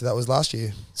here. So that was last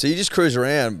year. So you just cruise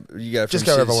around. You go from Just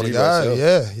go wherever I want to go.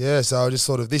 yourself. Yeah. So I just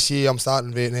sort of, this year I'm starting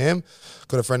in Vietnam.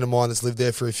 Got a friend of mine that's lived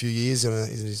there for a few years and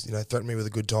he's threatened me with a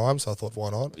good time. So I thought, why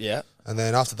not? Yeah. And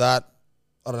then after that,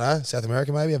 I don't know, South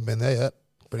America maybe. I haven't been there yet.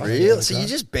 Really? So you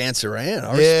just bounce around.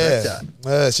 I respect that.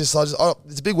 Yeah, it's just,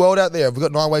 it's a big world out there. We've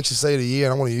got 9 weeks to see it a year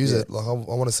and I want to use it. Like I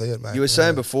want to see it, mate. You were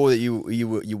saying before that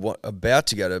you were about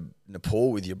to go to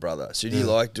Nepal with your brother. So do you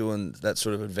like doing that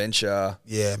sort of adventure?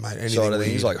 Yeah, mate. Anything side of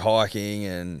things weird. like hiking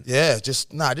and just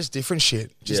different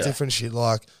shit. Different shit.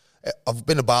 Like I've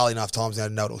been to Bali enough times now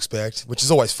to know what to expect, which is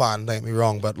always fun. Don't get me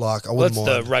wrong, but like I wouldn't That's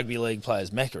mind. the rugby league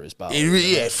players' mecca is Bali.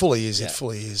 It fully is. Yeah. It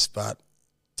fully is. But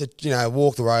to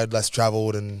walk the road less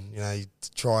travelled and you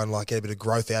try and like get a bit of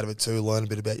growth out of it too, learn a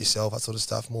bit about yourself, that sort of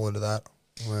stuff. More into that.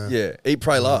 yeah, eat,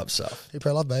 pray, love stuff. Eat,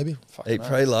 pray, love, baby. Eat,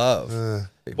 pray, love.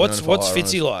 What's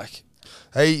Fitzy like?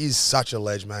 He is such a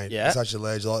ledge, mate. Yeah? He's such a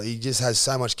ledge. Like he just has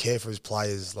so much care for his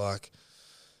players. Like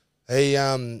he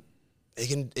can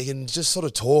just sort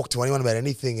of talk to anyone about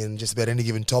anything and just about any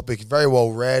given topic. Very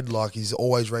well read. Like he's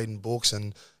always reading books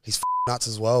and he's nuts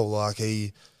as well. Like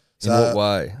In what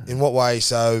way? In what way?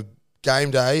 So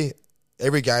game day,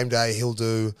 every game day he'll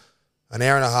do an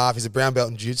hour and a half. He's a brown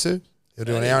belt in jiu-jitsu. He'll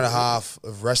do an hour and a half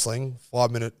of wrestling,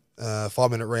 5-minute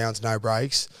rounds, no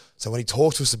breaks. So when he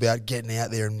talks to us about getting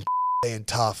out there and being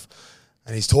tough,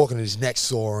 and he's talking and his neck's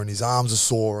sore and his arms are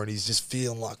sore and he's just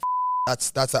feeling like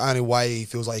that's the only way he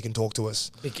feels like he can talk to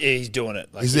us. He's doing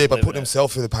it. Like He's there by putting living it.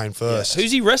 himself through the pain first.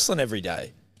 Who's he wrestling every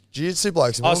day? jiu-jitsu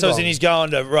blokes. Oh, so as in he's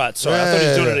going to right. Sorry, I thought he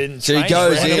was doing it in. So he training.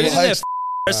 goes Right? in- He's in there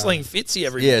wrestling Fitzy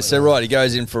every Yeah, morning. so right, he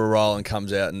goes in for a roll and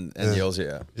comes out and yells it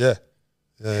out. Yeah.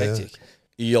 Hectic.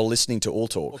 You're listening to All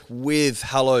Talk with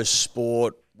Hello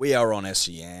Sport. We are on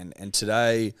SEN, and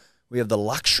today we have the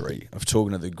luxury of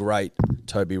talking to the great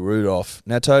Toby Rudolf.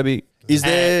 Now, Toby, is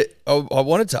there? I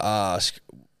wanted to ask,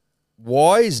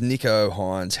 why is Nico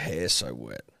Hines' hair so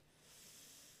wet?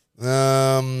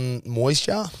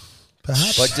 Moisture,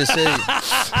 perhaps. Like to see.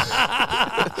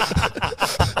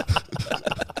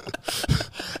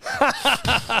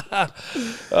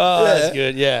 Oh, that's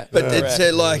good. Yeah, But it's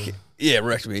like, yeah,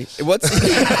 wrecked me. What's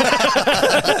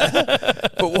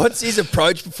but what's his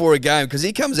approach before a game? Because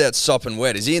he comes out sopping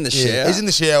wet. Is he in the shower? He's in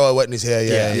the shower, wetting his hair.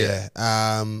 Yeah.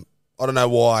 I don't know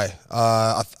why.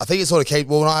 I think it sort of keeps.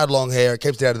 Well, when I had long hair, it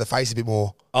keeps it out of the face a bit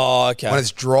more. Oh, okay. When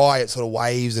it's dry, it sort of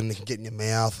waves and it can get in your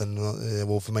mouth. And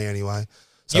well, for me anyway.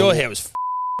 So, Your hair was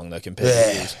long though compared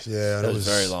to his. Yeah, and It was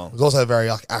very long. It was also very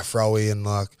like afro-y and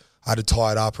like I had to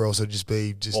tie it up or else it'd just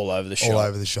be All over the all shop.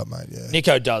 over the shop, mate. Yeah.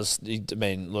 Nico does. I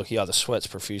mean, look, he either sweats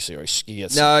profusely or he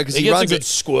gets because he gets runs a good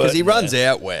squirt. because he runs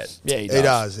out wet. Yeah, he does. He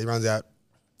does. He runs out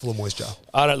full of moisture.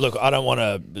 I don't want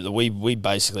to. We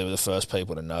basically were the first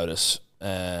people to notice,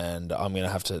 and I'm gonna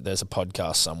have to. There's a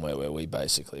podcast somewhere where we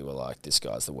basically were like, "This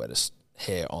guy's the wettest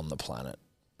hair on the planet,"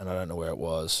 and I don't know where it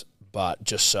was, but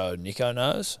just so Nico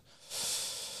knows.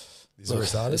 This is where it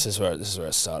started. This is where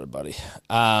it started, buddy.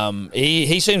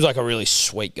 He seems like a really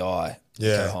sweet guy.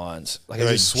 Yeah. Nico Hines, like Very a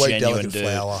really sweet, genuine delicate dude.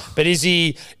 flower. But is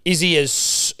he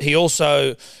as he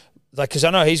also like? Because I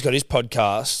know he's got his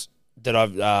podcast that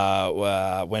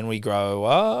I've when we grow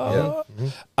up.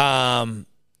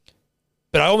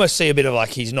 But I almost see a bit of like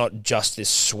he's not just this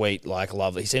sweet, like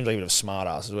lovely. He seems like a bit of a smart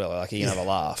ass as well. Like he can have a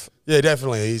laugh. Yeah,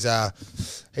 definitely. He's a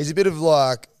bit of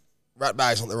like rat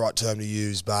bag's not the right term to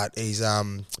use, but he's a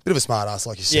bit of a smart ass,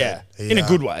 like you said. Yeah, in a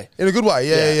good way. In a good way,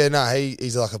 Yeah. yeah. No,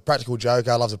 he's like a practical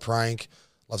joker, loves a prank,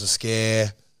 loves a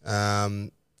scare.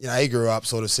 He grew up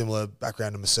sort of similar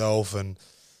background to myself, and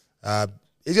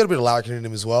he's got a bit of larrikin in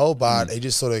him as well, but he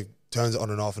just sort of turns it on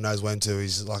and off and knows when to.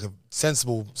 He's like a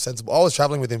sensible. I was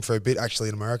traveling with him for a bit actually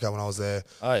in America when I was there.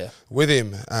 Oh yeah. With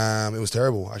him, it was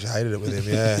terrible. I actually hated it with him.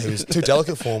 Yeah, he was too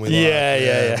delicate for me. Like,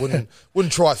 Yeah.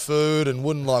 Wouldn't try food and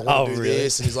wouldn't like want to do really?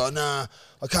 this. And he's like, nah,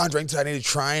 I can't drink today. I need to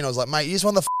train. I was like, mate, you just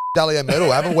won the Dahlia medal.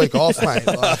 Have a week off, mate.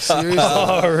 Like, seriously.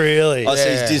 Oh really? Oh, so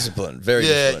Yeah. he's disciplined, very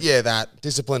disciplined. Yeah, that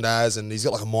disciplined as, and he's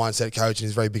got like a mindset coach, and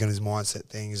he's very big on his mindset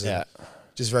things. And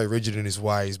just very rigid in his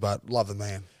ways, but love the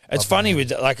man. It's funny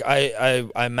with like I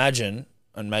imagine,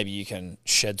 and maybe you can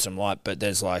shed some light, but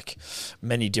there's like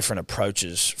many different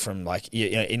approaches from like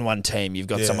in one team you've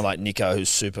got someone like Nico who's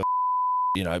super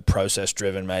process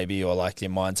driven maybe, or like their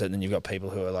mindset, and then you've got people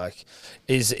who are like,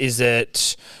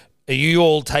 are you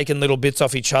all taking little bits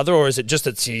off each other, or is it just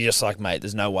that you're just like, mate,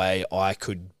 there's no way I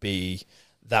could be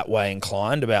that way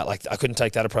inclined about, like, I couldn't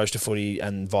take that approach to footy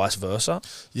and vice versa?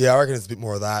 Yeah, I reckon it's a bit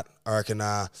more of that. I reckon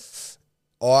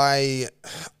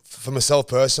for myself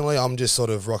personally, I'm just sort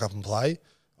of rock up and play.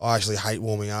 I actually hate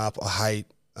warming up. I hate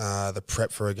the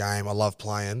prep for a game. I love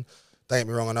playing. Don't get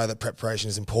me wrong, I know that preparation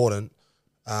is important,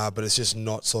 but it's just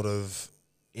not sort of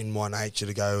in my nature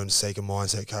to go and seek a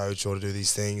mindset coach or to do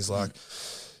these things. Like,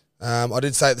 I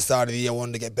did say at the start of the year I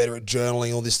wanted to get better at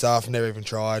journaling, all this stuff. Never even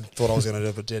tried. Thought I was going to do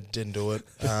it, but didn't do it.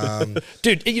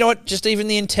 Dude, you know what? Just even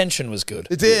the intention was good.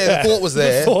 The thought was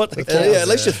there. At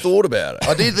least you thought about it.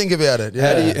 I did think about it.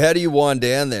 Yeah. How do you wind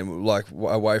down then, like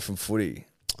away from footy?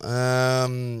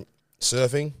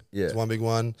 Surfing. Yeah. It's one big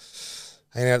one.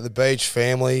 Hanging out at the beach,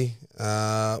 family,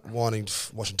 watching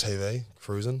TV,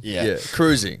 cruising. Yeah.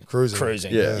 Cruising.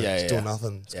 Yeah. Just doing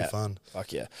nothing. It's good fun.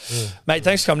 Fuck yeah. Mate,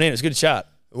 thanks for coming in. It's good to chat.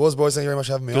 It was, boys. Thank you very much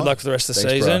for having me on. Good luck for the rest of the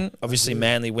Thanks, season. bro. Obviously,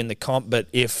 Manly win the comp, but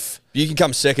if You can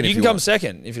come second. you if can you come want.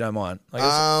 second, if you don't mind. I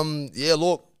guess. Yeah,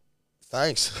 look.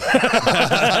 Thanks.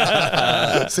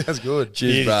 Sounds good.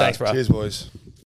 Cheers, bro. Thanks, bro. Cheers, boys.